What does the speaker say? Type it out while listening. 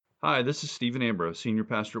Hi, this is Stephen Ambrose, Senior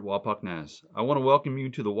Pastor at Wapak Naz. I want to welcome you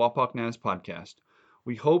to the Wapak Naz podcast.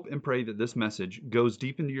 We hope and pray that this message goes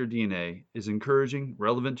deep into your DNA, is encouraging,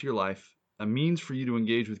 relevant to your life, a means for you to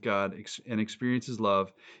engage with God and experience His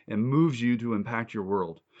love, and moves you to impact your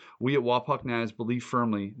world. We at Wapak Naz believe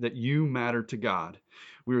firmly that you matter to God.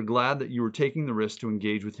 We are glad that you are taking the risk to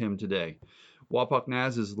engage with Him today. Wapak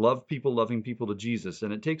Naz is love people loving people to Jesus,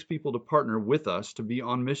 and it takes people to partner with us to be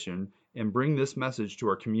on mission and bring this message to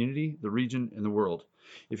our community, the region, and the world.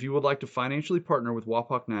 If you would like to financially partner with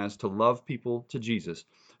Wapak Naz to love people to Jesus,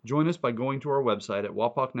 join us by going to our website at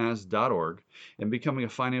wapaknaz.org and becoming a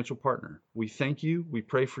financial partner. We thank you, we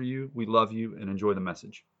pray for you, we love you, and enjoy the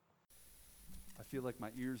message. I feel like my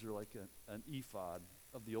ears are like an ephod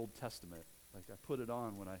of the Old Testament. Like I put it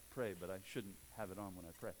on when I pray, but I shouldn't have it on when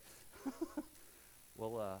I pray.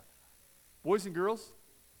 Well, boys and girls,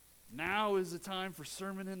 now is the time for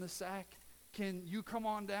Sermon in the Sack. Can you come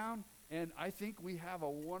on down? And I think we have a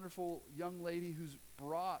wonderful young lady who's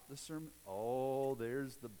brought the sermon. Oh,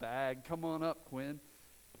 there's the bag. Come on up, Quinn.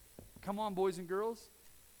 Come on, boys and girls.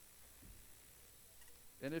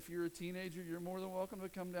 And if you're a teenager, you're more than welcome to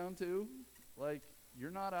come down too. Like, you're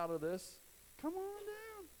not out of this. Come on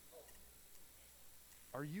down.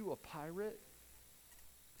 Are you a pirate?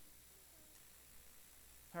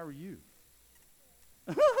 How are you?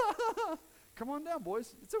 Come on down,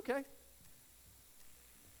 boys. It's okay.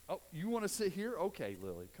 Oh, you want to sit here? Okay,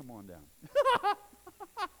 Lily, come on down.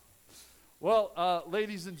 Well,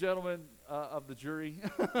 ladies and gentlemen of the jury,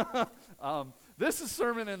 this is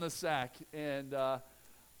Sermon in the Sack. And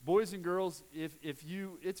boys and girls, if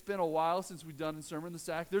you, it's been a while since we've done a Sermon in the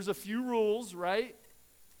Sack. There's a few rules, right?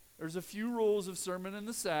 There's a few rules of Sermon in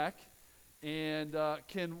the Sack. And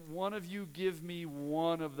can one of you give me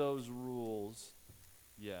one of those rules?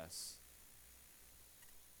 Yes.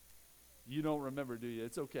 You don't remember, do you?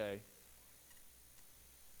 It's okay.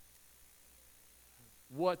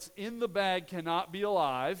 What's in the bag cannot be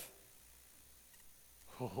alive.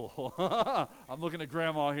 I'm looking at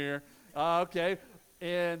Grandma here. Okay.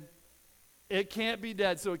 And it can't be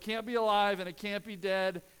dead. So it can't be alive and it can't be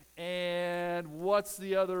dead. And what's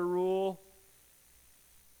the other rule?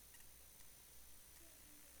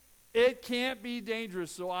 It can't be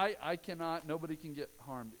dangerous. So I cannot, nobody can get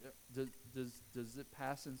harmed. Does it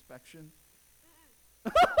pass inspection?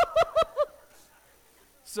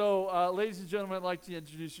 So, ladies and gentlemen, I'd like to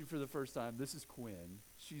introduce you for the first time. This is Quinn.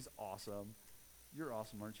 She's awesome. You're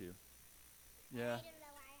awesome, aren't you? Yeah. I don't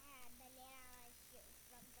know why I had banana on my shoe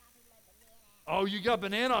from dropping my banana. Oh, you got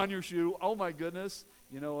banana on your shoe. Oh, my goodness.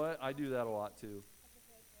 You know what? I do that a lot, too.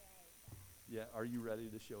 Yeah. Are you ready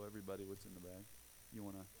to show everybody what's in the bag? You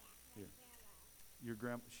want to? Yeah, Here. Your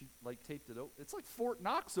grandma, she, like, taped it over. It's like Fort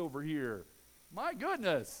Knox over here. My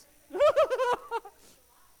goodness.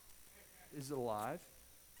 Is it alive?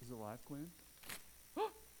 Is it alive, Quinn?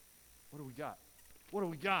 What do we got? What do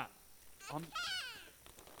we got?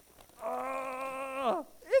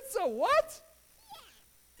 It's a what?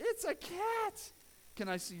 Yeah. It's a cat. Can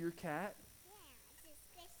I see your cat? Yeah,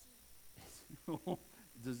 it's a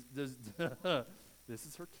squishy. This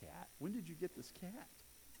is her cat. When did you get this cat?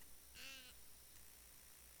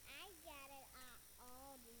 I got it at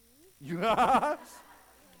Aldi. You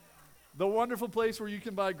The wonderful place where you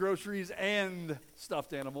can buy groceries and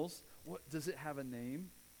stuffed animals. What does it have a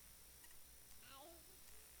name?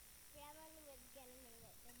 Grandma was gonna name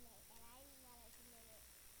it tonight, and I wanted to name it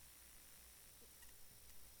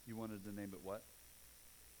You wanted to name it what?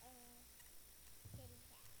 Kitty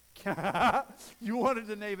Cat. You wanted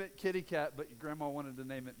to name it Kitty Cat, but your grandma wanted to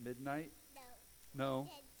name it Midnight? No. No.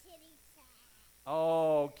 Said Kitty Cat.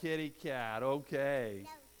 Oh, Kitty Cat. Okay. No,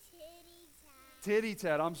 Kitty Cat. Titty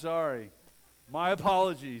Tat. I'm sorry. My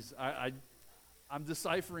apologies. I'm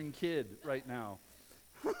deciphering kid right now.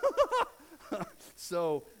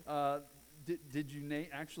 So, did you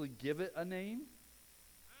actually give it a name?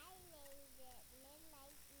 I named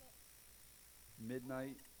it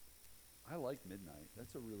Midnight. I like Midnight.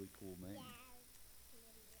 That's a really cool name.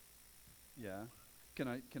 Yeah.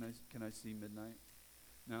 Yeah. Can I see Midnight?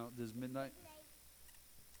 Now, does Midnight Midnight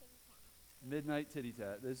Kitty Cat. Midnight Titty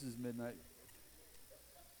Tat. This is Midnight.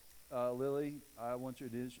 Lily, I want you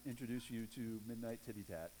to introduce you to Midnight Titty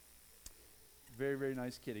Tat. Very, very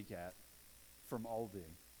nice kitty cat from Aldi,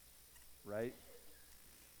 right?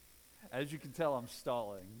 As you can tell, I'm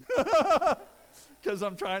stalling because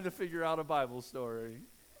I'm trying to figure out a Bible story.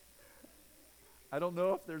 I don't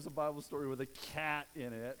know if there's a Bible story with a cat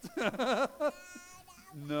in it.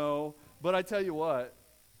 No, but I tell you what,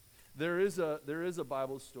 there is a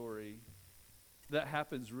Bible story that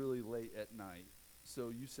happens really late at night. So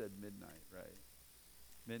you said midnight, right?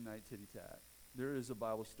 Midnight titty tat. There is a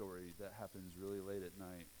Bible story that happens really late at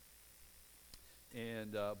night.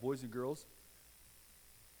 And boys and girls,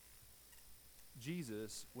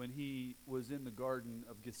 Jesus, when he was in the Garden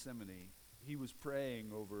of Gethsemane, he was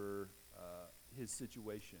praying over his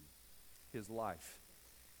situation, his life.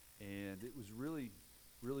 And it was really,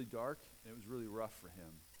 really dark, and it was really rough for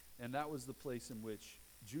him. And that was the place in which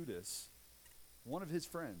Judas, one of his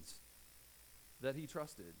friends that he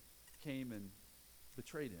trusted, came and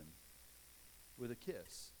betrayed him with a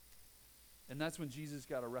kiss. And that's when Jesus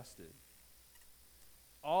got arrested.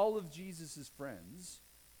 All of Jesus' friends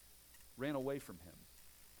ran away from him.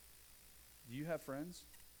 Do you have friends?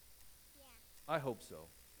 Yeah. I hope so.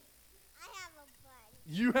 I have a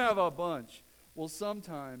bunch. You have a bunch. Well,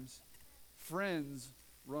 sometimes friends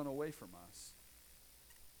run away from us.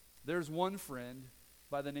 There's one friend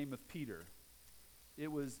by the name of Peter.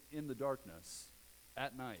 It was in the darkness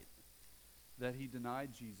at night that he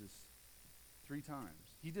denied Jesus 3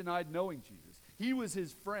 times. He denied knowing Jesus. He was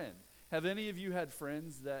his friend. Have any of you had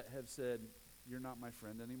friends that have said, "You're not my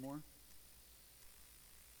friend anymore"?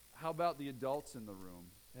 How about the adults in the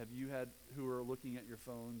room? Have you had who are looking at your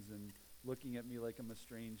phones and looking at me like I'm a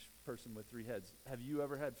strange person with 3 heads? Have you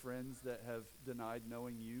ever had friends that have denied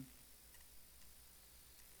knowing you?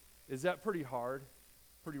 Is that pretty hard?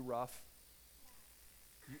 Pretty rough?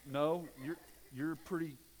 No? You're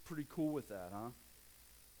pretty cool with that, huh?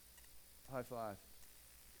 High five.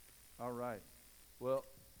 All right. Well,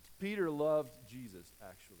 Peter loved Jesus,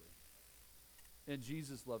 actually. And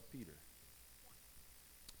Jesus loved Peter.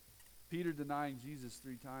 Peter denying Jesus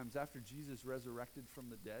 3 times after Jesus resurrected from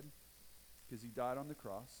the dead, because he died on the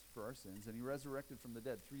cross for our sins, and he resurrected from the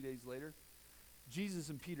dead 3 days later. Jesus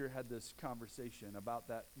and Peter had this conversation about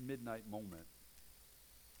that midnight moment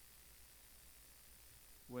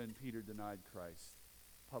when Peter denied Christ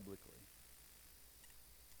publicly.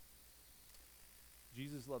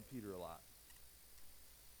 Jesus loved Peter a lot.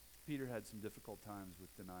 Peter had some difficult times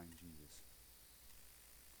with denying Jesus.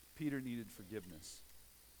 Peter needed forgiveness.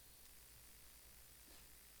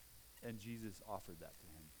 And Jesus offered that to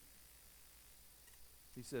him.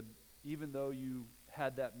 He said, even though you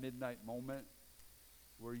had that midnight moment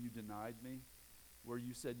where you denied me, where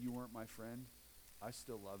you said you weren't my friend, I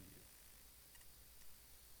still love you.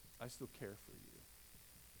 I still care for you.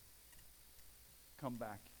 Come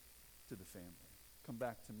back to the family. Come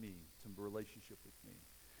back to me, to relationship with me.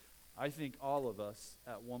 I think all of us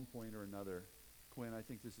at one point or another, Quinn, I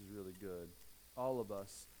think this is really good. All of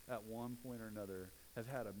us at one point or another have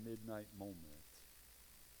had a midnight moment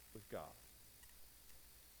with God,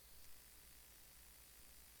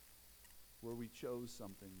 where we chose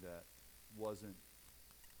something that wasn't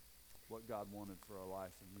what God wanted for our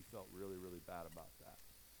life, and we felt really, really bad about that.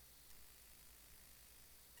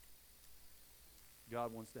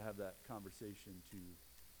 God wants to have that conversation to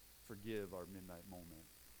forgive our midnight moment.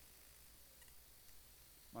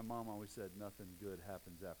 My mom always said nothing good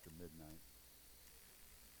happens after midnight.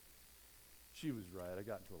 She was right. I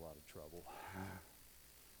got into a lot of trouble.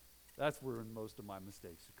 That's where most of my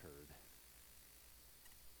mistakes occurred.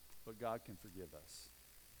 But God can forgive us.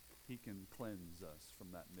 He can cleanse us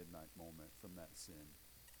from that midnight moment, from that sin.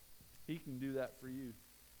 He can do that for you.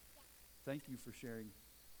 Thank you for sharing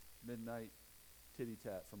midnight titty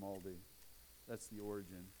tat from Aldi. That's the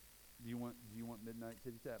origin. Do you want midnight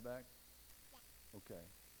titty tat back? Yeah. Okay.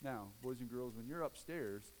 Now, boys and girls, when you're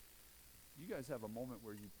upstairs, you guys have a moment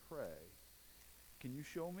where you pray. Can you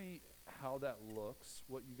show me how that looks?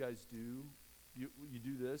 What you guys do? You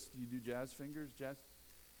do this? Do you do jazz fingers? Jazz,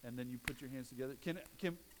 and then you put your hands together.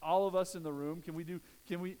 Can all of us in the room?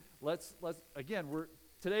 Let's again.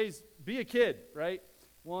 Today's be a kid, right?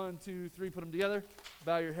 1, 2, 3. Put them together.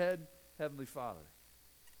 Bow your head. Heavenly Father,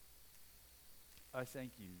 I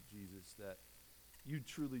thank you, Jesus, that you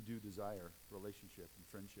truly do desire relationship and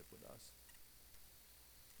friendship with us.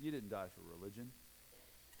 You didn't die for religion.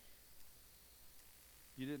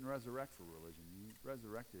 You didn't resurrect for religion. You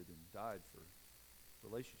resurrected and died for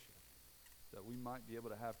relationship, that we might be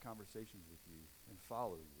able to have conversations with you and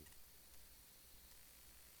follow you.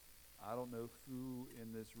 I don't know who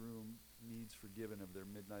in this room needs forgiven of their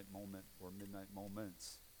midnight moment or midnight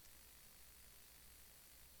moments.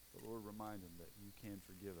 But Lord, remind them that you can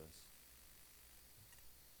forgive us.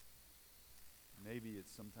 Maybe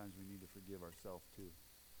it's sometimes we need to forgive ourselves too.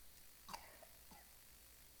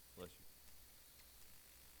 Bless you.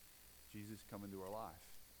 Jesus, come into our life.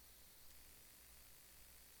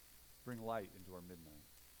 Bring light into our midnight.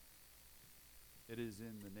 It is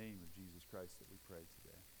in the name of Jesus Christ that we pray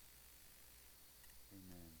today.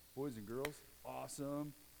 Amen. Boys and girls,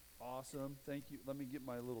 awesome. Thank you. Let me get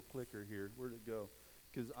my little clicker here. Where'd it go?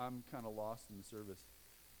 because I'm kind of lost in the service.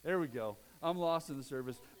 There we go. I'm lost in the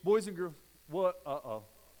service. Boys and girls, what? Uh-oh.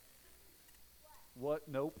 What?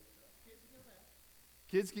 Nope.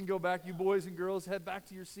 Kids can go back. You boys and girls, head back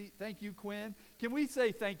to your seat. Thank you, Quinn. Can we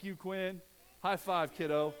say thank you, Quinn? High five,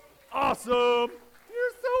 kiddo. Awesome.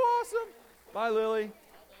 You're so awesome. Bye, Lily.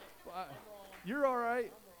 Bye. You're all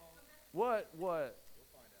right. What?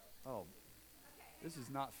 Oh, this is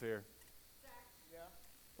not fair.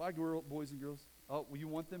 Bye, boys and girls. Oh, well, you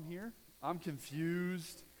want them here? I'm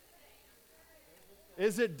confused.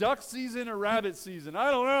 Is it duck season or rabbit season?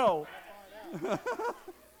 I don't know.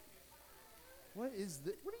 What is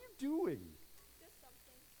this? What are you doing? Just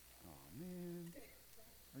something. Oh, man.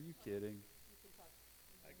 Are you kidding?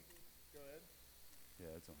 Go ahead.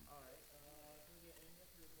 Yeah, it's on. All right. Can we get Amy up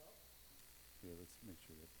here as well? Here, let's make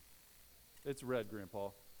sure that. It's red,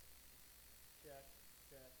 Grandpa. Check.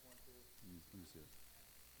 1, 2. Let me see it.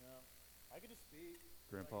 No. I can just speak.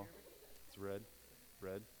 Grandpa, it's red.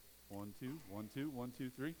 Red. 1, 2, 1, 2, 1, 2,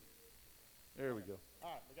 3. There we go. All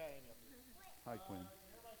right, we got Amy up here. Hi, Quinn.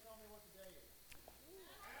 Everybody tell me what the day is.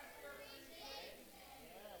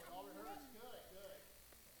 Yeah, all we heard is good, good.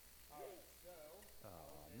 All right, so.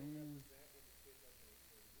 Oh, man.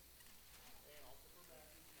 And also for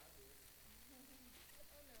Matthew, not here.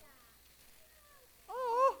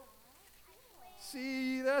 Oh,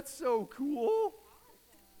 see, that's so cool.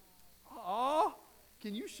 Aw,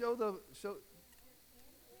 can you show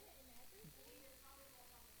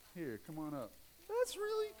here, come on up. That's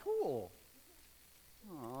really cool.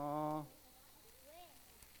 Aw.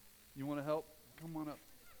 You want to help? Come on up.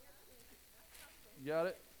 You got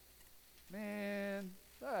it? Man,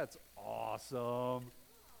 that's awesome.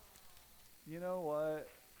 You know what?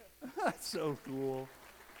 That's so cool.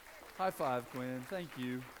 High five, Quinn. Thank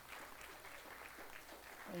you.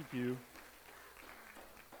 Thank you.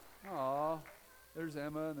 Aw, there's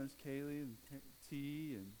Emma and there's Kaylee and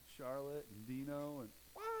T and Charlotte and Dino and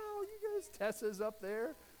wow, you guys, Tessa's up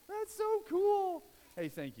there. That's so cool. Hey,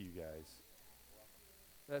 thank you guys.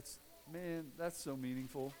 That's so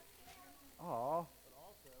meaningful. Aw. But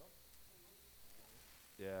also.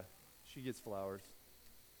 Yeah, she gets flowers.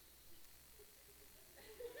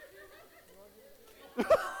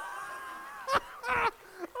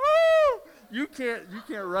 Oh, you can't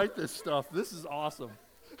write this stuff. This is awesome.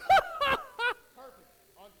 Perfect.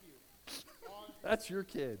 On cue. On cue. That's your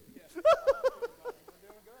kid. Yes. We're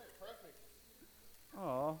doing good. Perfect.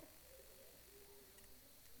 Aw.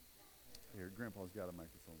 Here, Grandpa's got a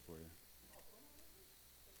microphone for you.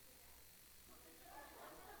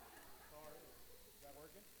 Sorry. Is that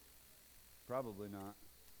working? Probably not.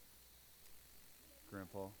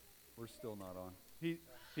 Grandpa, we're still not on. He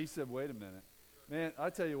said, wait a minute. Man, I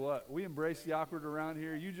tell you what, we embrace the awkward around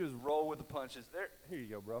here. You just roll with the punches. Here you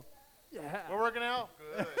go, bro. Yeah. We're working out?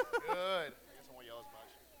 Good, good. I guess I won't yell as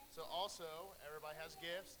much. So also, everybody has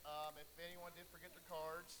gifts. If anyone did forget their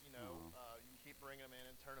cards, you can keep bringing them in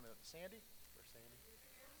and turn them in. Sandy? Where's Sandy?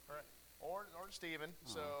 All right. Or to Stephen.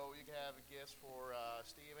 So you can have gifts for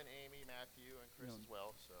Stephen, Amy, Matthew, and Chris as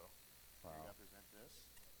well. So Wow. here you go, present this.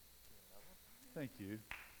 Thank you.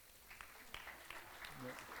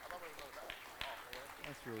 I thought we were going back. Oh,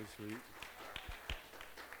 That's really sweet.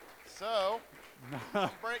 so,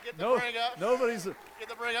 get the No, bring up. nobody's. Get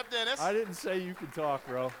the bring up, Dennis. I didn't say you could talk,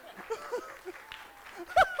 bro.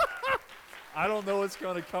 I don't know what's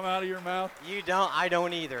going to come out of your mouth. You don't. I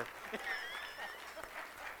don't either.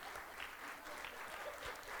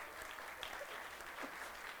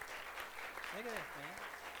 Look at this,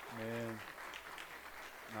 man. Man.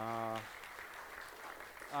 Nah.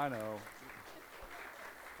 I know.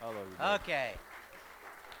 I love you, bro. Okay.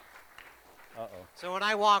 Uh-oh. So when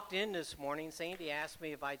I walked in this morning, Sandy asked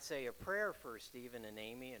me if I'd say a prayer for Stephen and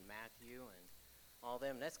Amy and Matthew and all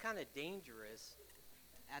them. That's kind of dangerous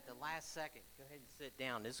at the last second. Go ahead and sit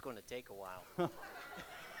down. This is going to take a while.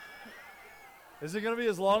 Is it going to be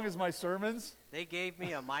as long as my sermons? They gave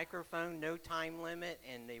me a microphone, no time limit,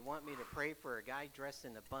 and they want me to pray for a guy dressed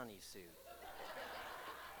in a bunny suit.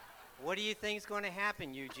 What do you think's going to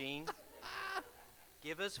happen, Eugene?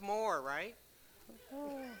 Give us more, right?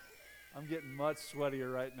 I'm getting much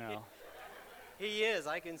sweatier right now. He is.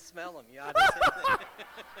 I can smell him. You ought to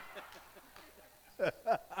say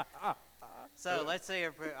that. So let's say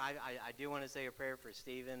a prayer. I do want to say a prayer for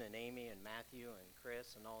Stephen and Amy and Matthew and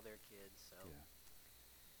Chris and all their kids. So, Yeah.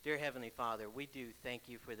 Dear Heavenly Father, we do thank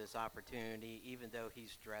you for this opportunity. Even though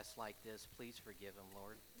he's dressed like this, please forgive him,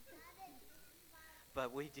 Lord.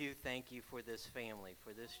 But we do thank you for this family,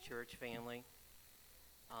 for this church family.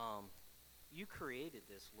 You created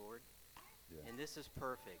this, Lord, Yeah. and this is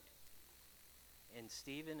perfect. and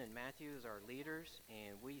Stephen and Matthew as our leaders,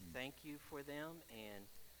 and we thank you for them, and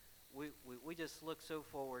we just look so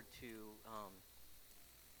forward to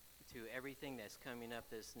everything that's coming up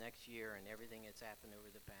this next year and everything that's happened over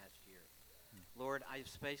the past year. Lord, I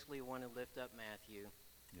especially want to lift up Matthew.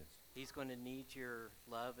 Yes. He's going to need your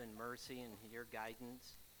love and mercy and your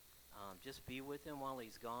guidance. Just be with him while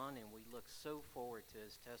he's gone, and we look so forward to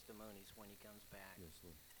his testimonies when he comes back. Yes,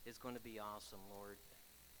 Lord. It's going to be awesome, Lord.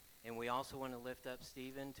 And we also want to lift up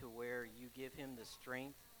Stephen to where you give him the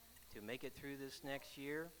strength to make it through this next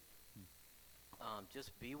year.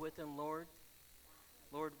 Just be with him, Lord.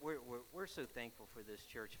 Lord, we're so thankful for this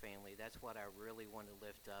church family. That's what I really want to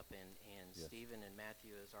lift up, and Yes. Stephen and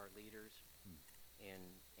Matthew as our leaders, and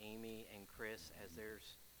Amy and Chris as their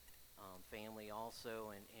family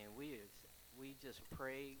also. And we just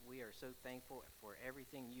pray. We are so thankful for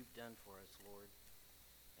everything you've done for us, Lord.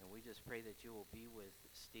 And we just pray that you will be with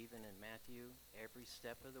Stephen and Matthew every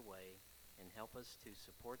step of the way and help us to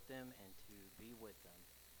support them and to be with them.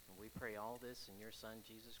 And we pray all this in your Son,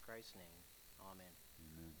 Jesus Christ's name. Amen.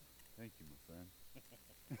 Amen. Thank you, my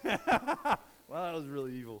friend. Well, that was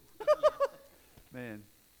really evil. Man,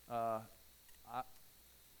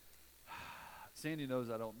 Sandy knows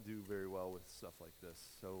I don't do very well with stuff like this.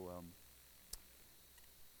 So,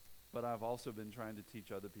 but I've also been trying to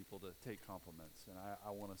teach other people to take compliments, and I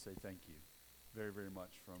want to say thank you very, very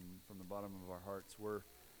much from the bottom of our hearts.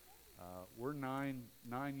 We're 9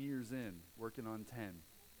 years in, working on 10,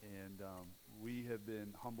 and we have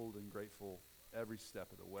been humbled and grateful every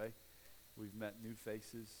step of the way. We've met new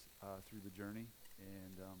faces through the journey,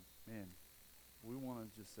 and man, we want to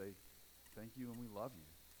just say thank you, and we love you.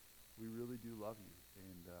 We really do love you,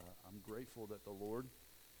 and I'm grateful that the Lord,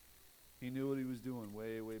 he knew what he was doing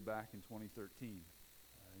way, way back in 2013.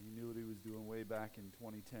 He knew what he was doing way back in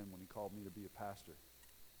 2010 when he called me to be a pastor.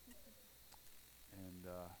 And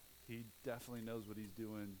he definitely knows what he's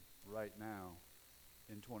doing right now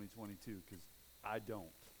in 2022, because I don't.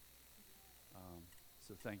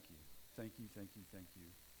 So thank you. Thank you, thank you, thank you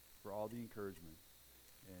for all the encouragement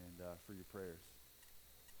and for your prayers.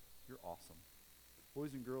 You're awesome.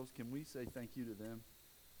 Boys and girls, can we say thank you to them?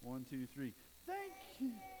 1, 2, 3. Thank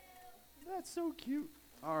you. That's so cute.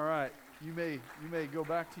 All right. You may go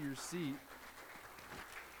back to your seat.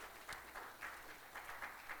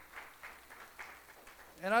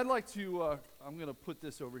 And I'd like to, I'm going to put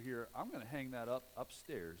this over here. I'm going to hang that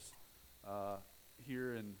upstairs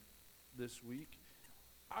here in this week.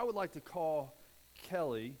 I would like to call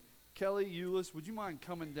Kelly. Kelly Eulis, would you mind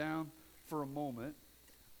coming down for a moment?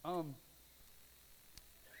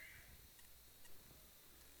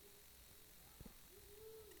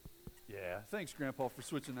 Yeah, thanks, Grandpa, for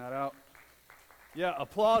switching that out. Yeah,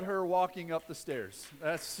 applaud her walking up the stairs.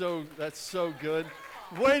 That's so good.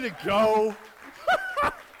 Way to go.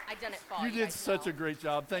 I done it fall. You did such a great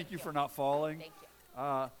job. Thank you for not falling.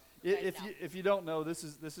 Thank you. If you don't know, this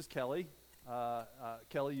is Kelly.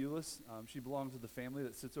 Kelly Eulis. She belongs to the family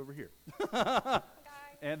that sits over here,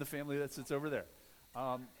 and the family that sits over there,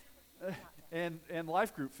 and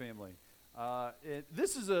Life Group family.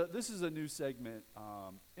 This is a new segment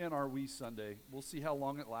in our We Sunday. We'll see how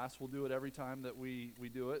long it lasts. We'll do it every time that we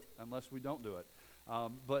do it, unless we don't do it.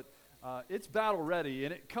 But it's battle ready,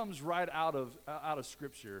 and it comes right out of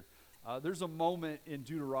Scripture. There's a moment in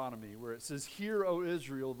Deuteronomy where it says, "Hear, O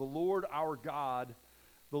Israel, the Lord our God,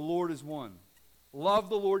 the Lord is one. Love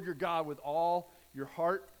the Lord your God with all your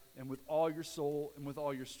heart and with all your soul and with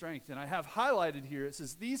all your strength." And I have highlighted here, it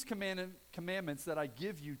says, "These commandments that I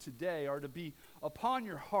give you today are to be upon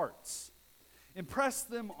your hearts. Impress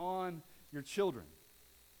them on your children.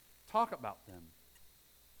 Talk about them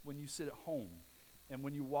when you sit at home and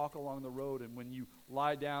when you walk along the road and when you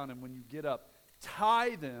lie down and when you get up.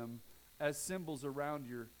 Tie them as symbols around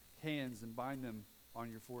your hands and bind them on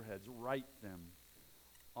your foreheads. Write them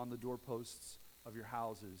on the doorposts of your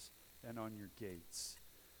houses and on your gates."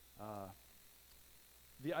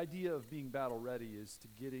 The idea of being battle ready is to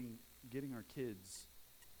getting our kids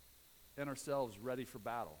and ourselves ready for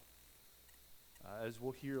battle. As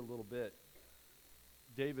we'll hear a little bit,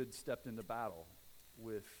 David stepped into battle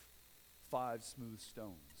with 5 smooth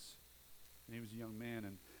stones, and he was a young man.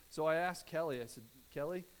 And so I asked Kelly, I said,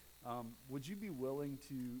 "Kelly, would you be willing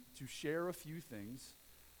to share a few things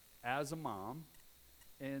as a mom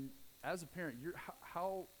and as a parent?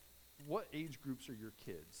 What age groups are your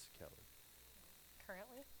kids, Kelly?"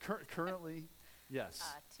 Currently, yes.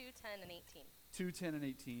 2, 10, and 18. 2, 10, and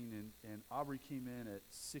 18, and Aubrey came in at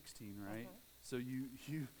 16, right? Mm-hmm. So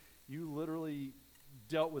you literally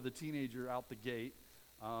dealt with a teenager out the gate.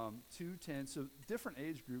 2, 10, so different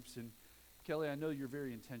age groups. And Kelly, I know you're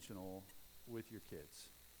very intentional with your kids.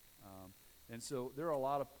 And so there are a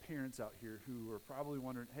lot of parents out here who are probably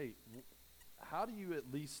wondering, hey, how do you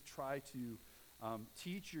at least try to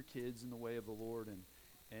teach your kids in the way of the Lord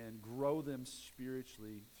and grow them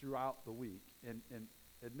spiritually throughout the week? And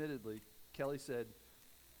admittedly, Kelly said,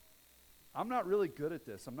 I'm not really good at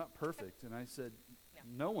this. I'm not perfect. And I said,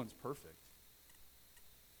 no one's perfect.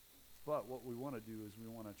 But what we want to do is we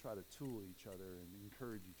want to try to tool each other and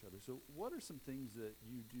encourage each other. So what are some things that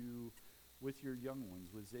you do with your young ones,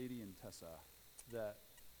 with Zadie and Tessa, that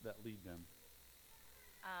lead them?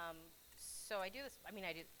 So I do this. I mean,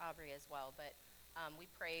 I do Aubrey as well, but we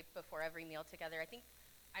pray before every meal together. I think,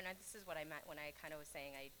 and this is what I meant when I kind of was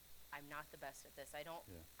saying I'm not the best at this. I don't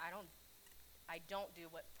do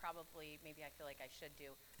what probably maybe I feel like I should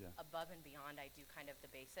do. Above and beyond, I do kind of the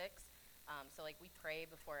basics. So like we pray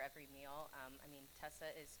before every meal. I mean, Tessa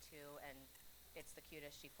is 2, and it's the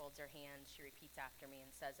cutest. She folds her hands, she repeats after me and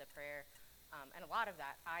says a prayer. And a lot of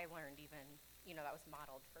that I learned even, that was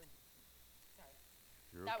modeled for. Sorry.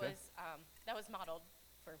 You're that okay. was modeled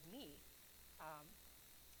for me.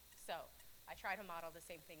 So I try to model the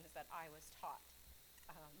same things that I was taught.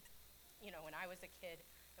 When I was a kid,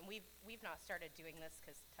 and we've not started doing this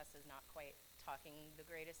because Tessa's not quite talking the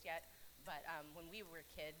greatest yet. But when we were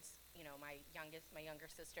kids, my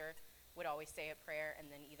younger sister would always say a prayer,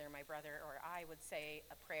 and then either my brother or I would say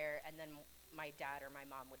a prayer, and then my dad or my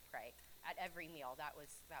mom would pray at every meal. That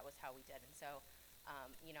was how we did. And so,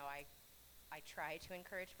 I try to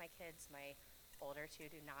encourage my kids. My older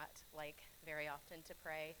 2 do not like very often to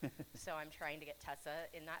pray, so I'm trying to get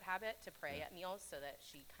Tessa in that habit to pray at meals so that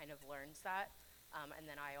she kind of learns that. And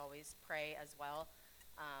then I always pray as well.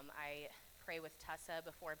 I pray with Tessa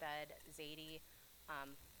before bed. Zadie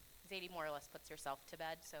more or less puts herself to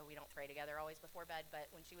bed, so we don't pray together always before bed, but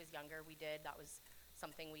when she was younger, we did. That was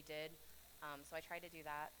something we did. So I try to do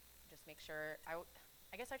that, just make sure.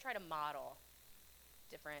 I guess I try to model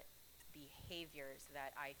different behaviors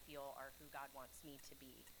that I feel are who God wants me to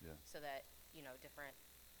be, so that,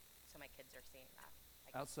 so my kids are seeing that.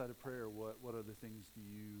 Outside of prayer, what other things do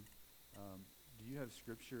you have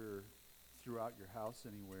scripture throughout your house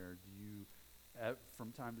anywhere? Do you,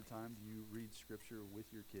 from time to time, do you read scripture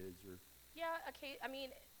with your kids? Or Yeah, okay. I mean,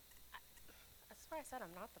 that's why I said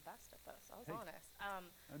I'm not the best at this. I was honest.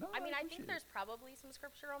 I think there's probably some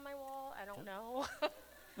scripture on my wall. I don't know.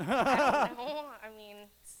 I don't know. I mean,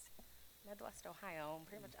 it's Midwest Ohio.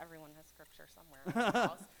 Pretty much everyone has scripture somewhere in their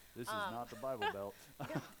house. This is not the Bible Belt.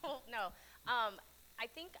 No. I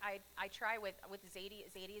think I try with Zadie.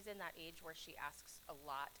 Zadie is in that age where she asks a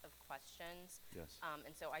lot of questions. Yes.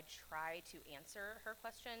 And so I try to answer her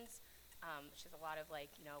questions. She has a lot of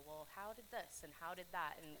well, how did this and how did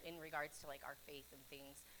that, and in regards to our faith and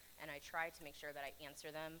things. And I try to make sure that I answer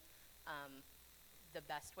them the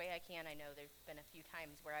best way I can. I know there's been a few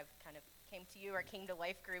times where I've kind of came to you or came to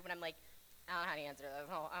Life Group, and I'm like, I don't know how to answer that.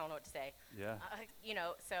 I don't know what to say. Yeah.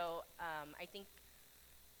 So I think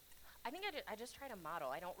I just try to model.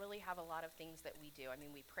 I don't really have a lot of things that we do. I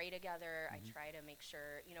mean, we pray together. I try to make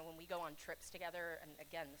sure, when we go on trips together, and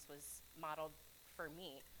again, this was modeled for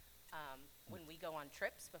me. When we go on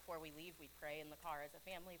trips, before we leave, we pray in the car as a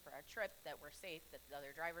family for our trip, that we're safe, that the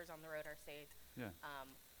other drivers on the road are safe. Yeah.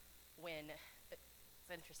 It's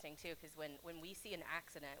interesting, too, because when we see an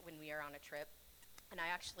accident when we are on a trip, and I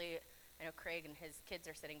know Craig and his kids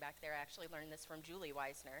are sitting back there. I actually learned this from Julie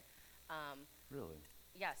Weisner. Really?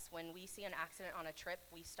 Yes, when we see an accident on a trip,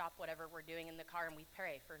 we stop whatever we're doing in the car and we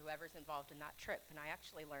pray for whoever's involved in that trip. And I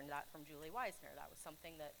actually learned that from Julie Weisner. That was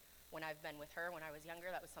something that when I've been with her when I was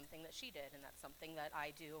younger, that was something that she did. And that's something that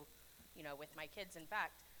I do, with my kids. In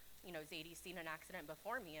fact, Zadie's seen an accident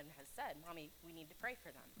before me and has said, Mommy, we need to pray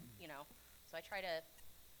for them, So I try to,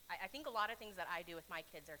 I think a lot of things that I do with my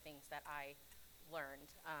kids are things that I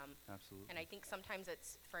learned. Absolutely. And I think sometimes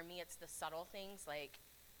for me, it's the subtle things,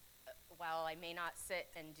 while I may not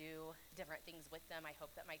sit and do different things with them, I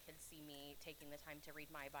hope that my kids see me taking the time to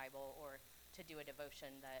read my Bible or to do a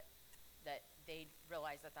devotion, that they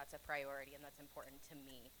realize that that's a priority and that's important to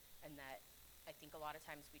me. And that I think a lot of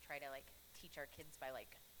times we try to teach our kids by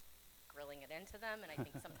grilling it into them, and I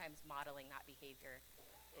think sometimes modeling that behavior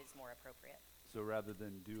is more appropriate. So rather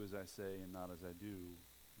than do as I say and not as I do,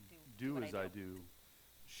 do as I do.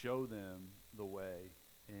 Show them the way.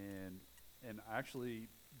 And actually,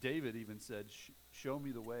 David even said, show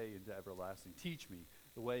me the way into everlasting. Teach me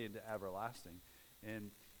the way into everlasting. And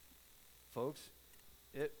folks,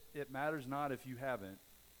 it matters not if you haven't.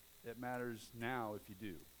 It matters now if you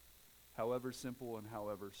do. However simple and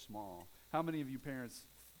however small. How many of you parents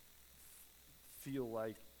feel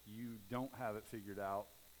like you don't have it figured out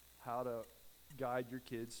how to guide your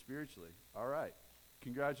kids spiritually. All right.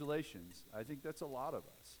 Congratulations. I think that's a lot of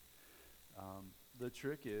us. The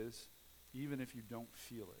trick is, even if you don't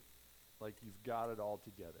feel it, like you've got it all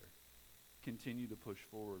together, continue to push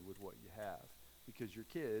forward with what you have. Because your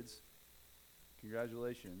kids,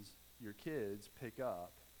 congratulations, your kids pick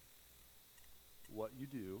up what you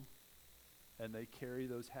do, and they carry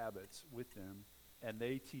those habits with them, and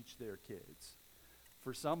they teach their kids.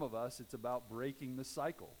 For some of us, it's about breaking the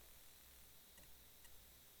cycle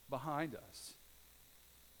behind us,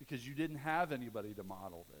 because you didn't have anybody to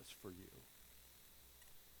model this for you.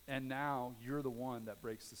 And now you're the one that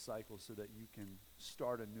breaks the cycle so that you can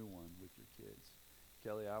start a new one with your kids.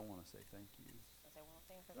 Kelly, I want to say thank you. Say one more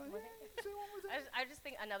thing. Oh, yeah, say one more thing. I just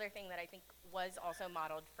think another thing that I think was also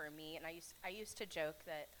modeled for me, and I used to joke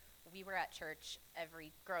that we were at church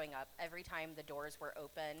growing up, every time the doors were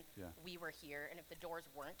open, Yeah. we were here, and if the doors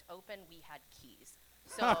weren't open, we had keys.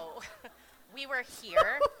 So we were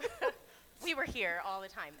here. We were here all the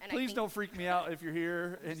time. And Please don't freak me out if you're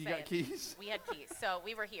here and you got saying, keys. We had keys, so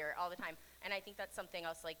we were here all the time. And I think that's something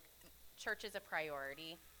else, like church is a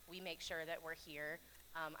priority. We make sure that we're here.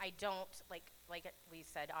 I don't, like we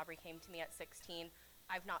said, Aubrey came to me at 16.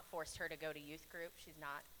 I've not forced her to go to youth group. She's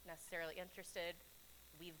not necessarily interested.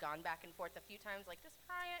 We've gone back and forth a few times, like, just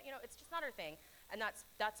try it. It's just not her thing. And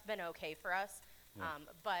that's been okay for us. Yeah.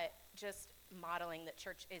 But just modeling that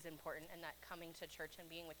church is important, and that coming to church and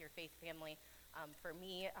being with your faith family. For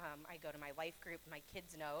me, I go to my life group. My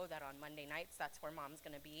kids know that on Monday nights, that's where mom's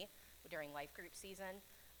going to be during life group season.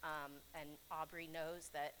 And Aubrey knows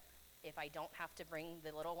that if I don't have to bring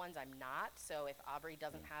the little ones, I'm not. So if Aubrey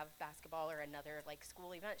doesn't have basketball or another like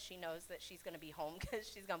school event, she knows that she's going to be home because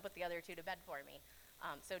she's going to put the other two to bed for me.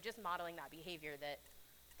 So just modeling that behavior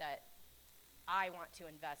that I want to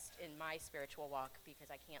invest in my spiritual walk, because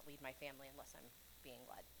I can't lead my family unless I'm being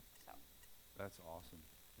led. So That's awesome.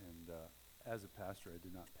 And as a pastor, I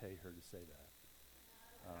did not pay her to say that.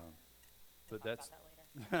 we'll But talk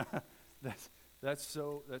about that later. that's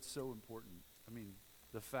so important. I mean,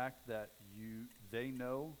 the fact that they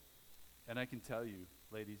know, and I can tell you,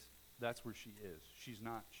 ladies, that's where she is. She's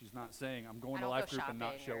not saying I'm going I to don't life go group and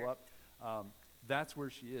not shopping show or- up. That's where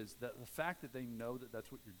she is. The fact that they know that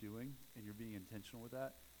that's what you're doing and you're being intentional with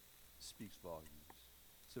that speaks volumes.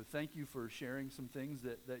 So thank you for sharing some things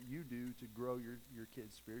that you do to grow your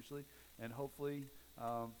kids spiritually. And hopefully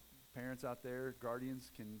parents out there, guardians,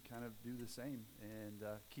 can kind of do the same and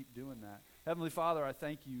keep doing that. Heavenly Father, I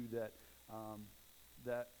thank you that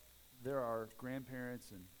that there are grandparents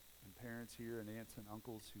and parents here and aunts and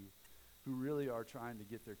uncles who really are trying to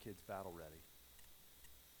get their kids battle ready,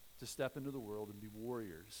 to step into the world and be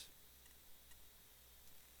warriors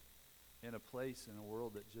in a place, in a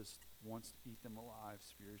world that just wants to eat them alive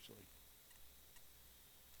spiritually.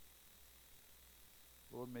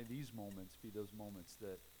 Lord, may these moments be those moments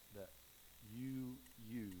that you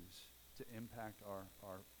use to impact our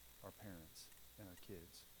parents and our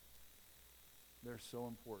kids. They're so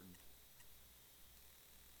important.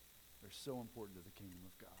 They're so important to the kingdom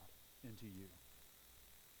of God and to you.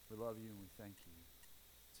 We love you and we thank you.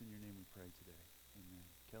 It's in your name we pray today. Amen.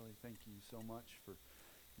 Kelly, thank you so much for...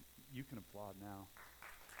 You can applaud now.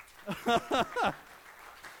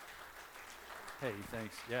 Hey,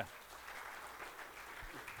 thanks. Yeah.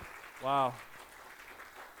 Wow.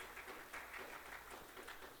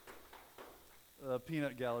 The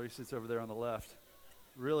peanut gallery sits over there on the left.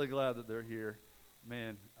 Really glad that they're here.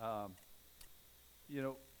 Man,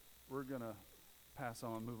 we're going to pass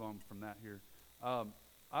on and move on from that here.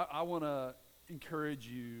 I want to encourage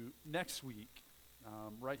you next week,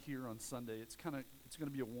 right here on Sunday. It's going to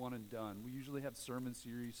be a one and done. We usually have sermon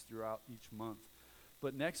series throughout each month,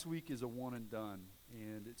 but next week is a one and done,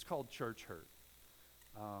 and it's called Church Hurt.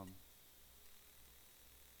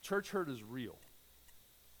 Church hurt is real.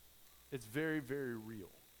 It's very, very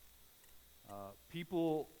real.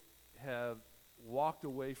 People have walked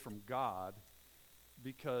away from God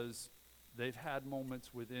because they've had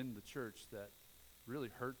moments within the church that really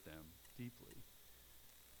hurt them deeply.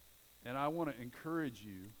 And I want to encourage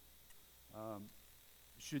you,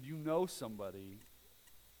 should you know somebody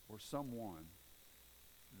or someone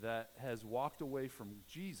that has walked away from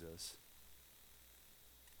Jesus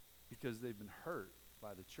because they've been hurt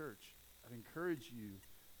by the church, I'd encourage you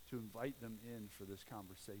to invite them in for this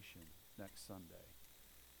conversation next Sunday.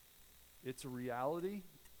 It's a reality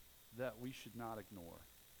that we should not ignore,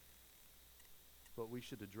 but we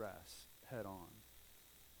should address head on.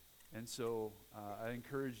 And so I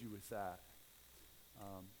encourage you with that.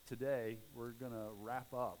 Today, we're going to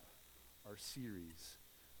wrap up our series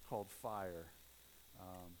called Fire.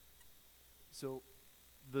 So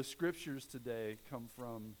the scriptures today come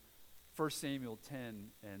from 1 Samuel 10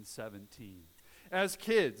 and 17. As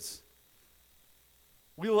kids,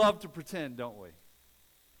 we love to pretend, don't we?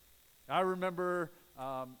 I remember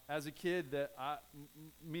as a kid that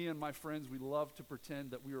me and my friends, we loved to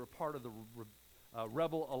pretend that we were a part of the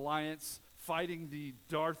Rebel Alliance, fighting the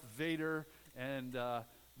Darth Vader, and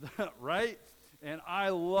right? And I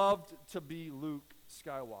loved to be Luke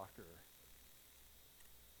Skywalker.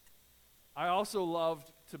 I also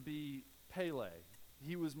loved to be Pele.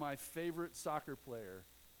 He was my favorite soccer player,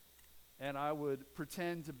 and I would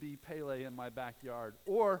pretend to be Pele in my backyard.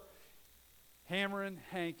 Or hammering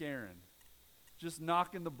Hank Aaron, just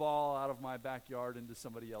knocking the ball out of my backyard into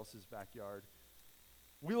somebody else's backyard.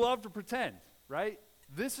 We love to pretend, right?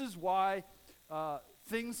 This is why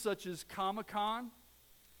things such as Comic-Con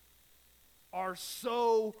are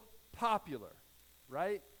so popular,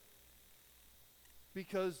 right?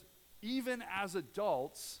 Because even as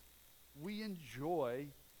adults, we enjoy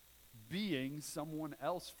being someone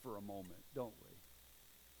else for a moment, don't we?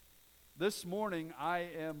 This morning, I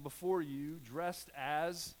am before you dressed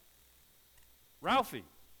as Ralphie.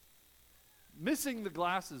 Missing the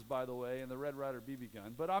glasses, by the way, and the Red Ryder BB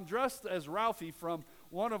gun, but I'm dressed as Ralphie from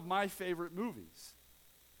one of my favorite movies,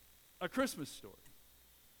 A Christmas Story.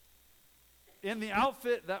 In the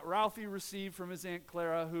outfit that Ralphie received from his Aunt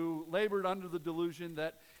Clara, who labored under the delusion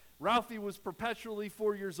that Ralphie was perpetually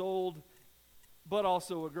 4 years old, but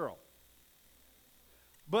also a girl.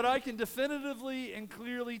 But I can definitively and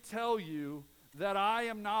clearly tell you that I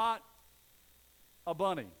am not a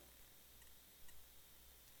bunny,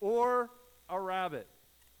 or a rabbit,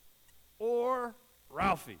 or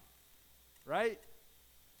Ralphie, right?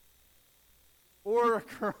 Or a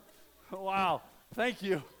girl. Wow, thank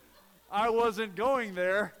you. I wasn't going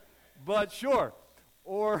there, but sure.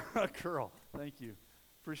 Or a girl. Thank you.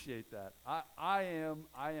 Appreciate that. I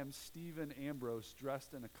am Stephen Ambrose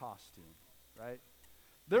dressed in a costume, right?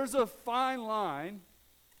 There's a fine line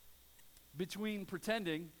between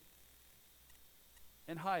pretending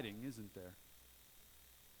and hiding, isn't there?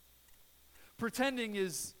 Pretending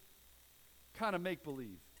is kind of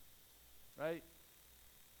make-believe, right?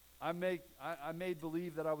 I made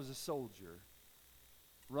believe that I was a soldier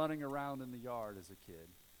running around in the yard as a kid.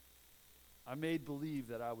 I made believe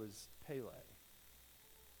that I was Pele,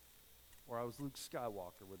 or I was Luke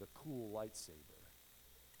Skywalker with a cool lightsaber.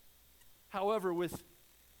 However, with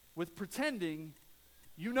pretending,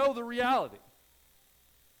 you know the reality.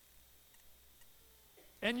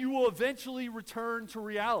 And you will eventually return to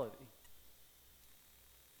reality.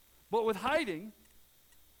 But with hiding,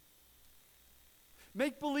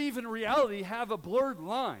 make-believe and reality have a blurred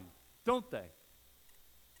line, don't they?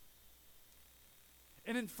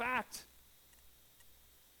 And in fact,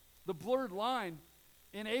 the blurred line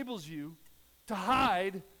enables you to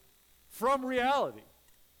hide from reality.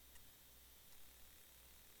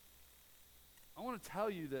 I want to tell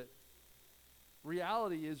you that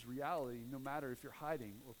reality is reality no matter if you're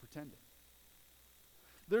hiding or pretending.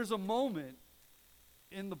 There's a moment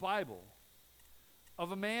in the Bible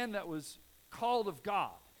of a man that was called of God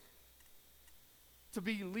to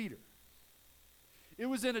be leader. It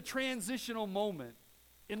was in a transitional moment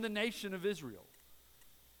in the nation of Israel.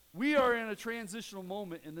 We are in a transitional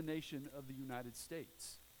moment in the nation of the United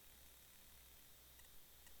States.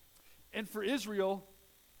 And for Israel,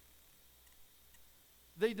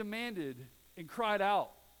 they demanded and cried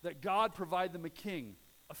out that God provide them a king,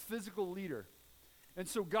 a physical leader. And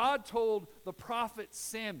so God told the prophet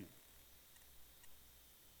Samuel,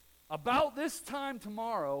 about this time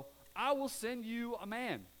tomorrow, I will send you a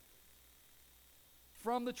man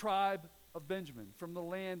from the tribe of Benjamin, from the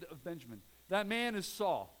land of Benjamin. That man is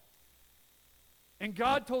Saul. And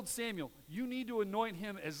God told Samuel, you need to anoint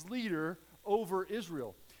him as leader over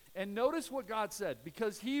Israel. And notice what God said,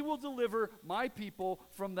 because he will deliver my people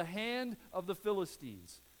from the hand of the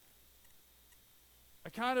Philistines. I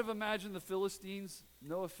kind of imagine the Philistines,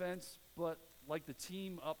 no offense, but like the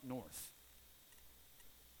team up north.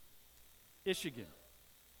 Michigan.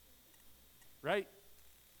 Right?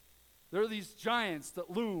 There are these giants that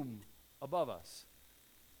loom above us.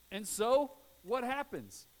 And so, what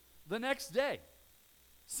happens? The next day,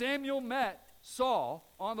 Samuel met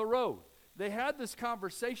Saul on the road. They had this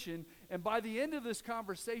conversation, and by the end of this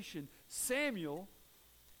conversation, Samuel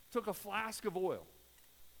took a flask of oil.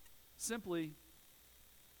 Simply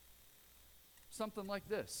something like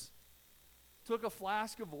this. Took a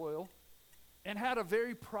flask of oil and had a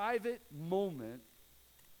very private moment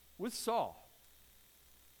with Saul.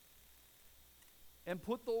 And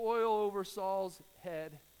put the oil over Saul's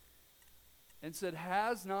head and said,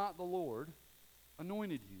 has not the Lord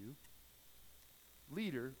anointed you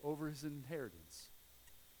leader over his inheritance.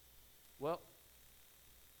 Well,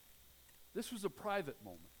 this was a private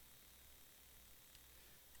moment.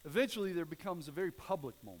 Eventually, there becomes a very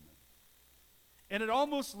public moment. And it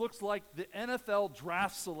almost looks like the NFL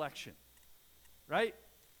draft selection, right?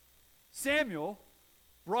 Samuel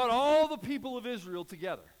brought all the people of Israel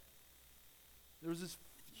together. There was this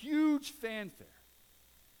huge fanfare.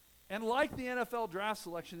 And like the NFL draft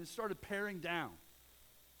selection, it started paring down.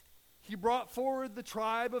 He brought forward the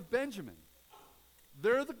tribe of Benjamin.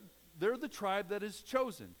 They're the tribe that is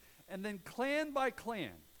chosen. And then clan by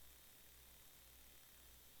clan,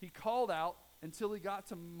 he called out until he got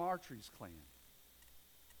to Martry's clan.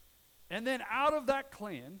 And then out of that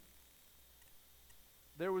clan,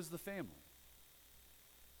 there was the family.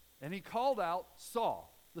 And he called out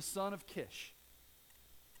Saul, the son of Kish.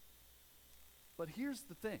 But here's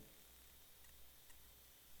the thing.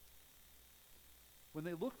 When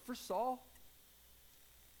they looked for Saul,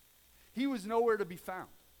 he was nowhere to be found.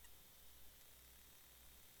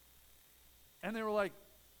 And they were like,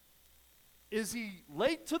 is he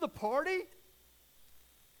late to the party?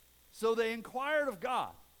 So they inquired of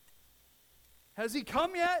God, has he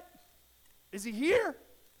come yet? Is he here?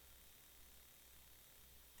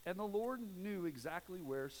 And the Lord knew exactly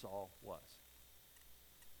where Saul was.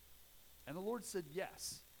 And the Lord said,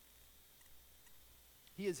 yes.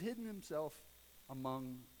 He has hidden himself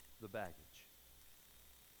among the baggage.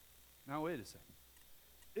 Now, wait a second.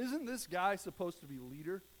 Isn't this guy supposed to be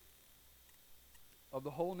leader of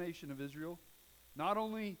the whole nation of Israel? Not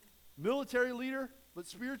only military leader, but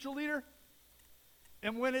spiritual leader?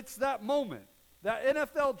 And when it's that moment, that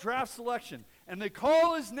NFL draft selection, and they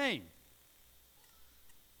call his name,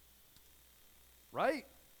 right?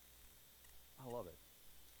 I love it.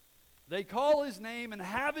 They call his name and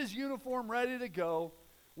have his uniform ready to go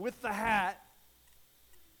with the hat.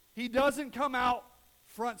 He doesn't come out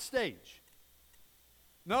front stage.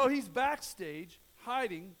 No, he's backstage,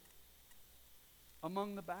 hiding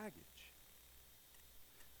among the baggage.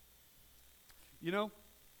 You know,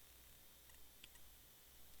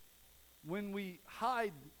 when we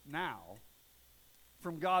hide now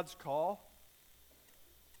from God's call,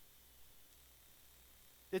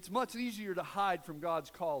 it's much easier to hide from God's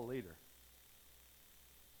call later.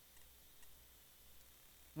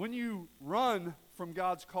 When you run from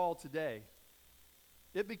God's call today,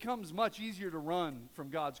 it becomes much easier to run from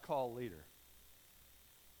God's call later.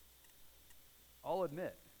 I'll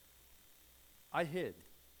admit, I hid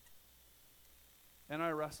and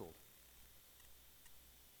I wrestled.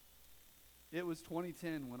 It was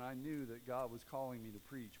 2010 when I knew that God was calling me to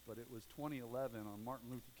preach, but it was 2011 on Martin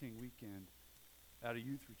Luther King weekend at a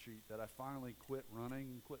youth retreat that I finally quit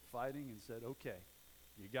running and quit fighting and said, okay,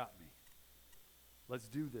 you got me. Let's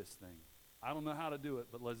do this thing. I don't know how to do it,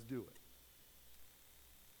 but let's do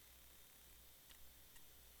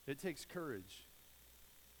it. It takes courage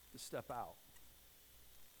to step out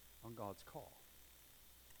on God's call.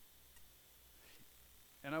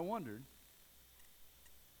 And I wondered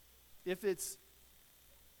if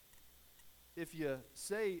you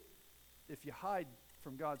hide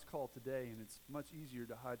from God's call today, and it's much easier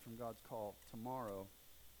to hide from God's call tomorrow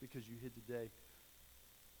because you hid today,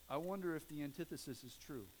 I wonder if the antithesis is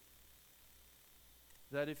true.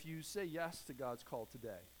 That if you say yes to God's call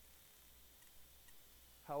today,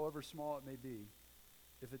 however small it may be,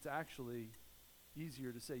 if it's actually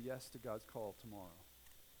easier to say yes to God's call tomorrow.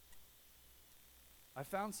 I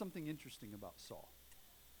found something interesting about Saul.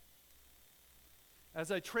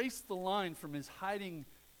 As I traced the line from his hiding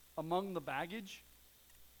among the baggage,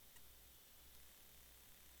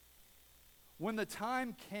 when the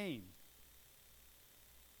time came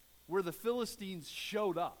where the Philistines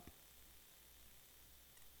showed up,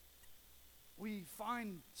 we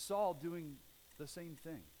find Saul doing the same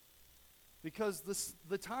thing. Because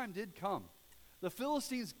the time did come. The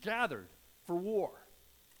Philistines gathered for war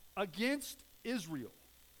against Israel.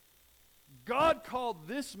 God called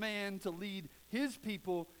this man to lead his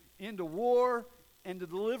people into war and to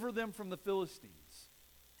deliver them from the Philistines.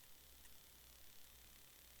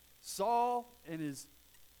 Saul and his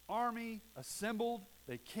army assembled,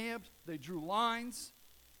 they camped, they drew lines,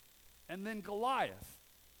 and then Goliath,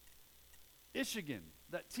 Ishigan,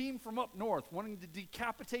 that team from up north wanting to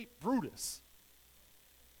decapitate Brutus.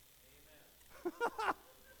 Amen.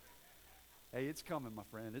 Hey, it's coming, my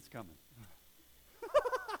friend, it's coming.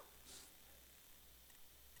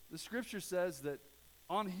 The scripture says that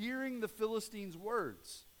on hearing the Philistines'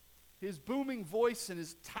 words, his booming voice and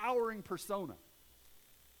his towering persona,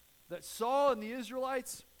 that Saul and the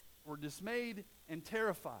Israelites were dismayed and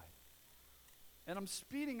terrified. And I'm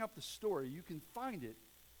speeding up the story. You can find it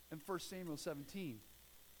in 1 Samuel 17.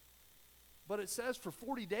 But it says for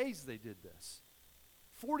 40 days they did this.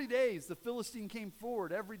 40 days the Philistine came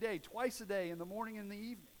forward every day, twice a day, in the morning and the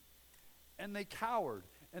evening. And they cowered,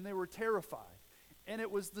 and they were terrified. And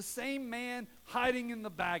it was the same man hiding in the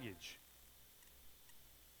baggage.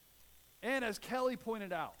 And as Kelly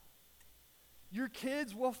pointed out, your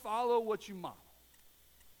kids will follow what you model,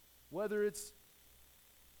 whether it's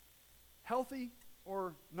healthy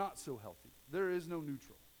or not so healthy. There is no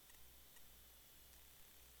neutral.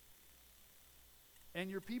 And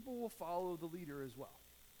your people will follow the leader as well.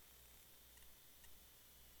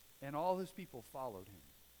 And all his people followed him.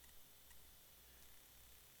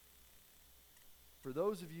 For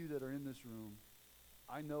those of you that are in this room,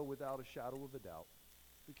 I know without a shadow of a doubt,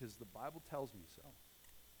 because the Bible tells me so,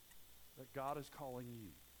 that God is calling you,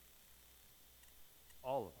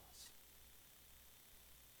 all of us.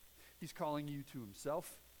 He's calling you to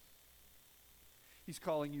himself. He's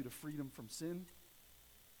calling you to freedom from sin.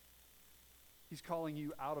 He's calling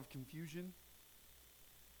you out of confusion.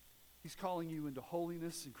 He's calling you into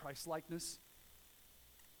holiness and Christ-likeness.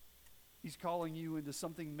 He's calling you into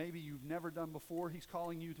something maybe you've never done before. He's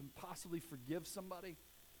calling you to possibly forgive somebody.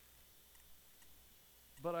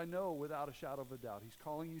 But I know without a shadow of a doubt, he's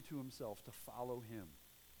calling you to himself to follow him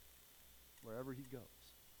wherever he goes.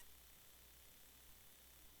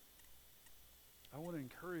 I want to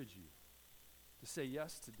encourage you to say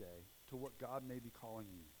yes today to what God may be calling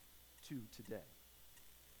you to today.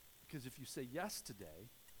 Because if you say yes today,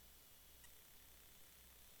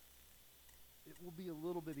 it will be a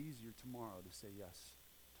little bit easier tomorrow to say yes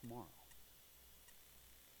tomorrow.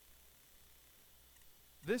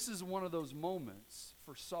 This is one of those moments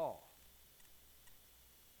for Saul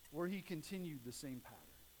where he continued the same pattern.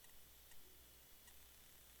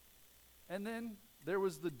 And then there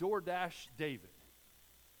was the DoorDash David.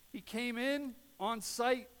 He came in on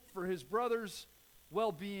sight for his brother's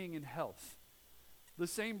well-being and health. The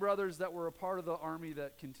same brothers that were a part of the army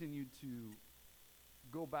that continued to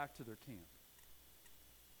go back to their camp.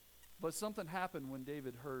 But something happened when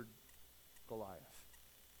David heard Goliath.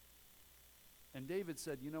 And David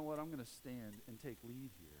said, you know what, I'm going to stand and take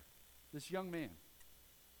lead here. This young man.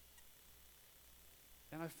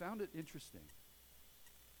 And I found it interesting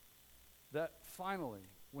that finally,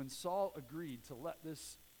 when Saul agreed to let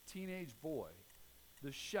this teenage boy,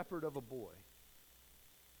 the shepherd of a boy,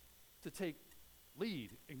 to take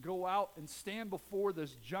lead and go out and stand before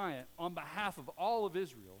this giant on behalf of all of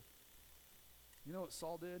Israel, you know what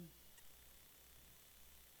Saul did?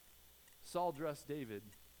 Saul dressed David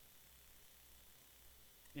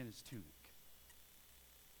in his tunic.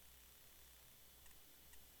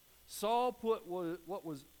 Saul put what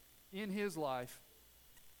was in his life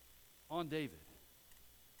on David.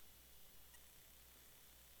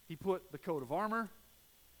 He put the coat of armor,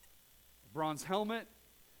 a bronze helmet.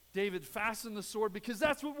 David fastened the sword because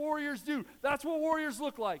that's what warriors do. That's what warriors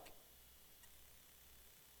look like.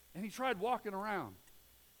 And he tried walking around.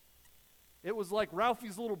 It was like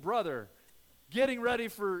Ralphie's little brother getting ready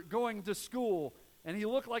for going to school, and he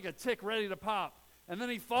looked like a tick ready to pop. And then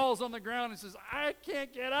he falls on the ground and says, I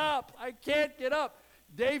can't get up. I can't get up.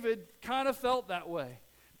 David kind of felt that way.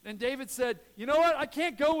 And David said, you know what? I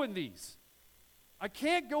can't go in these. I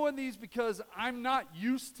can't go in these because I'm not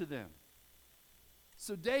used to them.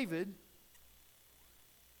 So David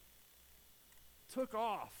took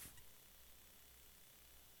off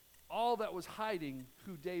all that was hiding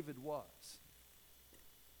who David was.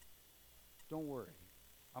 Don't worry.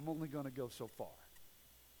 I'm only going to go so far.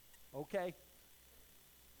 Okay?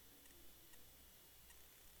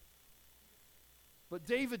 But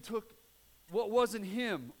David took what wasn't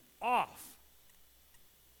him off.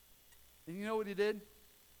 And you know what he did?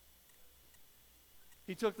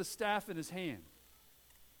 He took the staff in his hand.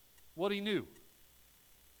 What he knew.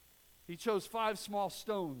 He chose 5 small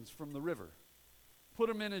stones from the river, put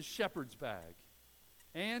them in his shepherd's bag,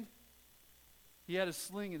 and he had a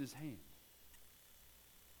sling in his hand.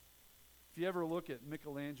 If you ever look at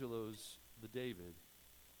Michelangelo's The David,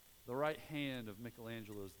 the right hand of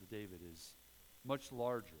Michelangelo's The David is much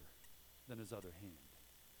larger than his other hand.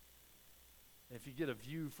 If you get a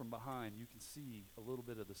view from behind, you can see a little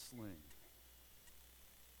bit of the sling.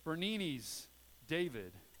 Bernini's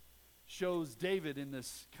David shows David in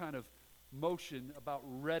this kind of motion about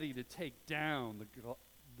ready to take down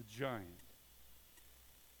the giant.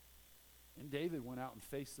 And David went out and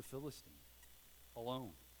faced the Philistine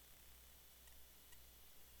alone.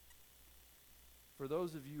 For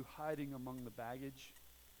those of you hiding among the baggage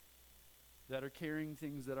that are carrying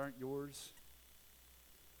things that aren't yours,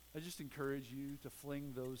 I just encourage you to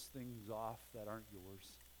fling those things off that aren't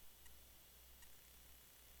yours.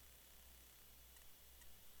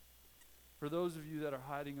 For those of you that are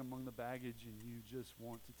hiding among the baggage and you just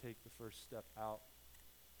want to take the first step out,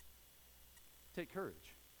 take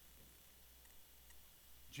courage.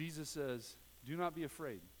 Jesus says, do not be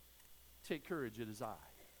afraid. Take courage, it is I.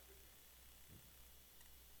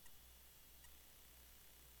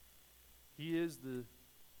 He is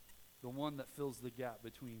the one that fills the gap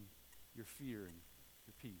between your fear and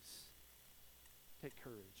your peace. Take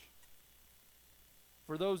courage.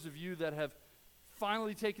 For those of you that have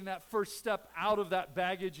finally taken that first step out of that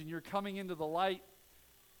baggage and you're coming into the light,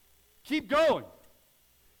 keep going.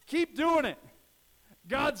 Keep doing it.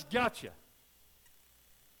 God's got you.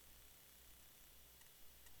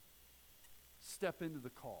 Step into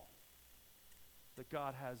the call that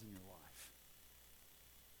God has in your life.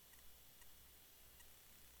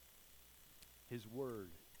 His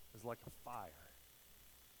word is like a fire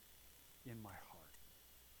in my heart.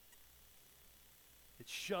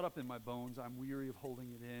 It's shut up in my bones. I'm weary of holding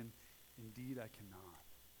it in. Indeed, I cannot.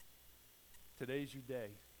 Today's your day.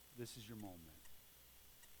 This is your moment.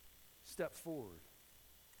 Step forward.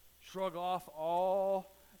 Shrug off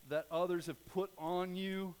all that others have put on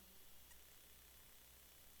you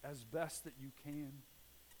as best that you can,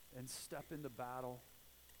 and step into battle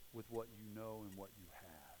with what you know and what you have.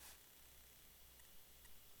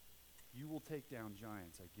 You will take down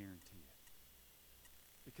giants, I guarantee it.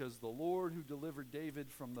 Because the Lord who delivered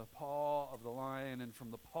David from the paw of the lion and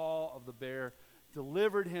from the paw of the bear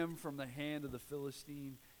delivered him from the hand of the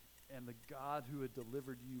Philistine, and the God who had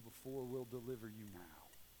delivered you before will deliver you now.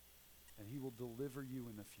 And he will deliver you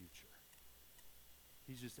in the future.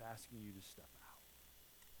 He's just asking you to step out.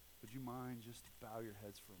 Would you mind just to bow your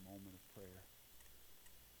heads for a moment of prayer?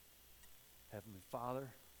 Heavenly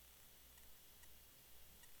Father,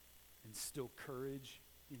 instill courage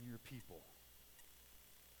in your people.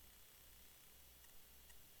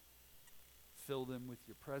 Fill them with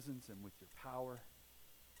your presence and with your power.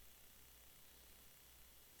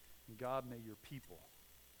 And God, may your people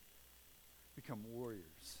become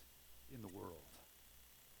warriors in the world.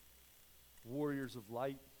 Warriors of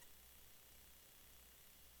light,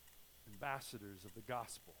 ambassadors of the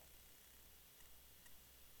gospel,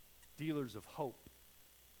 dealers of hope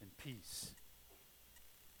and peace,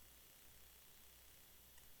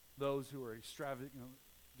 those who are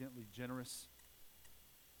extravagantly generous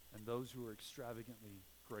and those who are extravagantly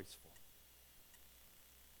graceful,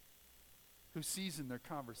 who season their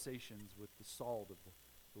conversations with the salt of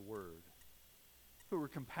the word, who are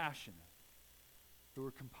compassionate, who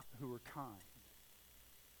are kind,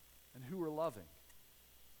 and who are loving,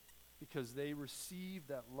 because they receive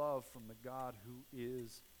that love from the God who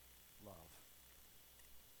is love.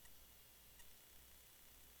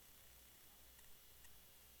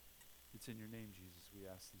 It's in your name, Jesus, we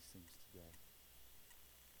ask these things today.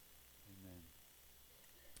 Amen.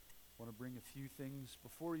 I want to bring a few things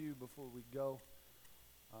before you before we go.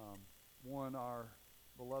 One, our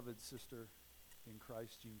beloved sister in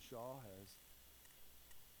Christ, Jean Shaw,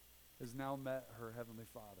 has now met her Heavenly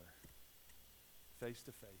Father face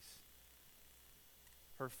to face.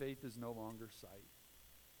 Her faith is no longer sight.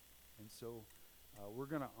 And so we're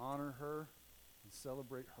going to honor her and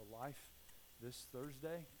celebrate her life this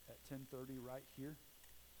Thursday at 10:30 right here.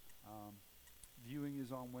 Viewing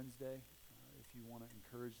is on Wednesday. If you want to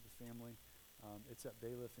encourage the family, it's at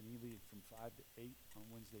Bailiff and Ely from 5 to 8 on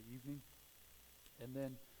Wednesday evening. And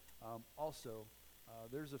then also,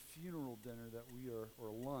 there's a funeral dinner that we are,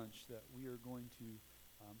 or lunch that we are going to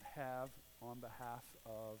have on behalf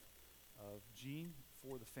of Jean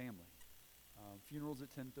for the family. Funeral's at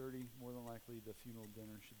 10:30. More than likely, the funeral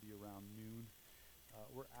dinner should be around noon.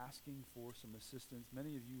 We're asking for some assistance.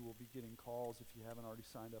 Many of you will be getting calls if you haven't already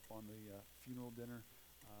signed up on the funeral dinner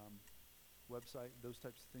website, those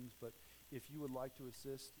types of things. But if you would like to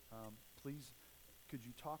assist, please, could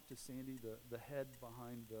you talk to Sandy, the head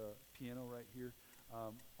behind the piano right here,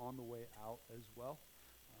 on the way out as well.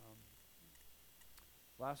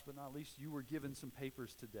 Last but not least, you were given some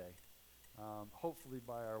papers today, hopefully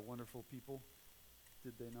by our wonderful people.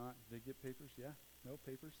 Did they not? Did they get papers? Yeah? No?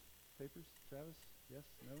 Papers? Papers? Travis? Yes?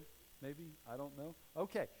 No? Maybe? I don't know.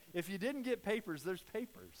 Okay. If you didn't get papers, there's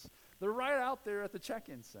papers. They're right out there at the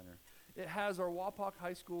check-in center. It has our Wapak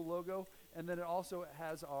High School logo, and then it also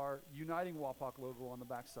has our Uniting Wapak logo on the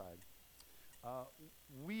backside.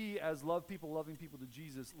 We, as loving people to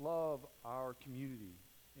Jesus, love our community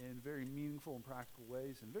in very meaningful and practical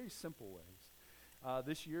ways and very simple ways.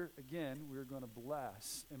 This year, again, we're going to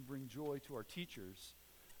bless and bring joy to our teachers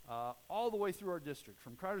all the way through our district,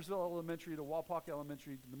 from Cridersville Elementary to Wapak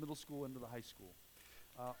Elementary to the middle school and to the high school.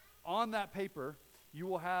 On that paper, you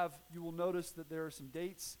will notice that there are some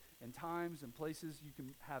dates and times and places. You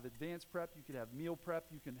can have advanced prep. You could have meal prep.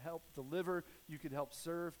 You can help deliver. You could help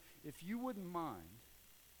serve. If you wouldn't mind,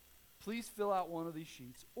 please fill out one of these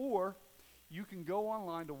sheets, or you can go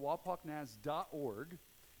online to wapaknaz.org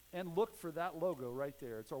and look for that logo right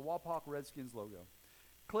there. It's our Wapak Redskins logo.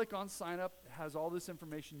 Click on sign up. It has all this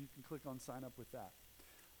information. You can click on sign up with that.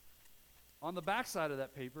 On the back side of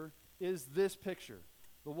that paper is this picture,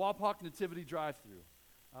 the Wapak Nativity Drive-Thru.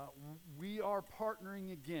 We are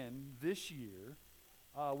partnering again this year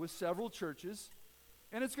with several churches,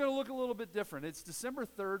 and it's going to look a little bit different. It's December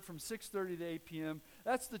 3rd from 6:30 to 8 p.m.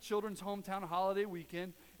 That's the Children's Hometown Holiday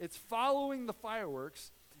Weekend. It's following the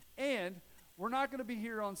fireworks, and we're not going to be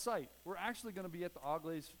here on site. We're actually going to be at the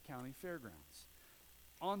Auglaize County Fairgrounds.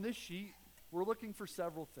 On this sheet, we're looking for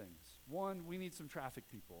several things. One, we need some traffic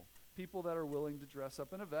people that are willing to dress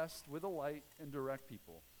up in a vest with a light and direct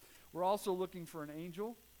people. We're also looking for an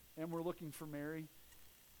angel, and we're looking for Mary.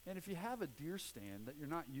 And if you have a deer stand that you're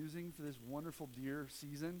not using for this wonderful deer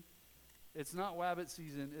season, it's not wabbit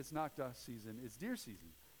season, it's not duck season, it's deer season.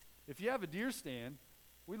 If you have a deer stand,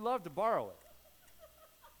 we'd love to borrow it.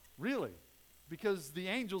 Really, because the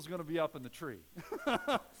angel's going to be up in the tree.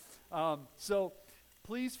 So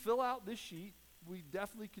please fill out this sheet. We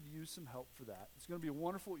definitely could use some help for that. It's going to be a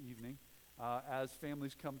wonderful evening as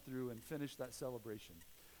families come through and finish that celebration.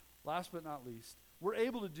 Last but not least, we're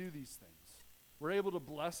able to do these things. We're able to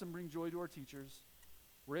bless and bring joy to our teachers.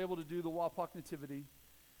 We're able to do the Wapak Nativity.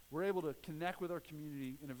 We're able to connect with our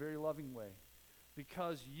community in a very loving way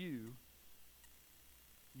because you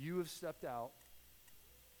have stepped out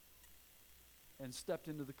and stepped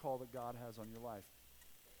into the call that God has on your life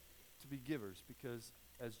to be givers, because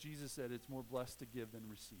as Jesus said, it's more blessed to give than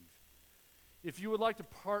receive. If you would like to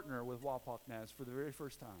partner with Wapak Naz for the very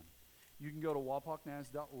first time, you can go to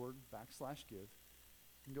wapaknaz.org/give.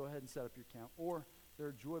 You can go ahead and set up your account, or there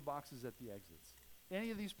are joy boxes at the exits.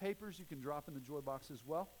 Any of these papers you can drop in the joy box as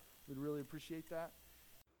well. We'd really appreciate that.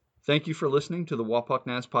 Thank you for listening to the Wapak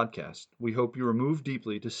Naz podcast. We hope you are moved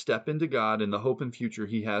deeply to step into God and the hope and future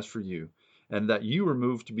He has for you, and that you are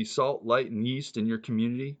moved to be salt, light, and yeast in your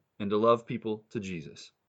community and to love people to Jesus.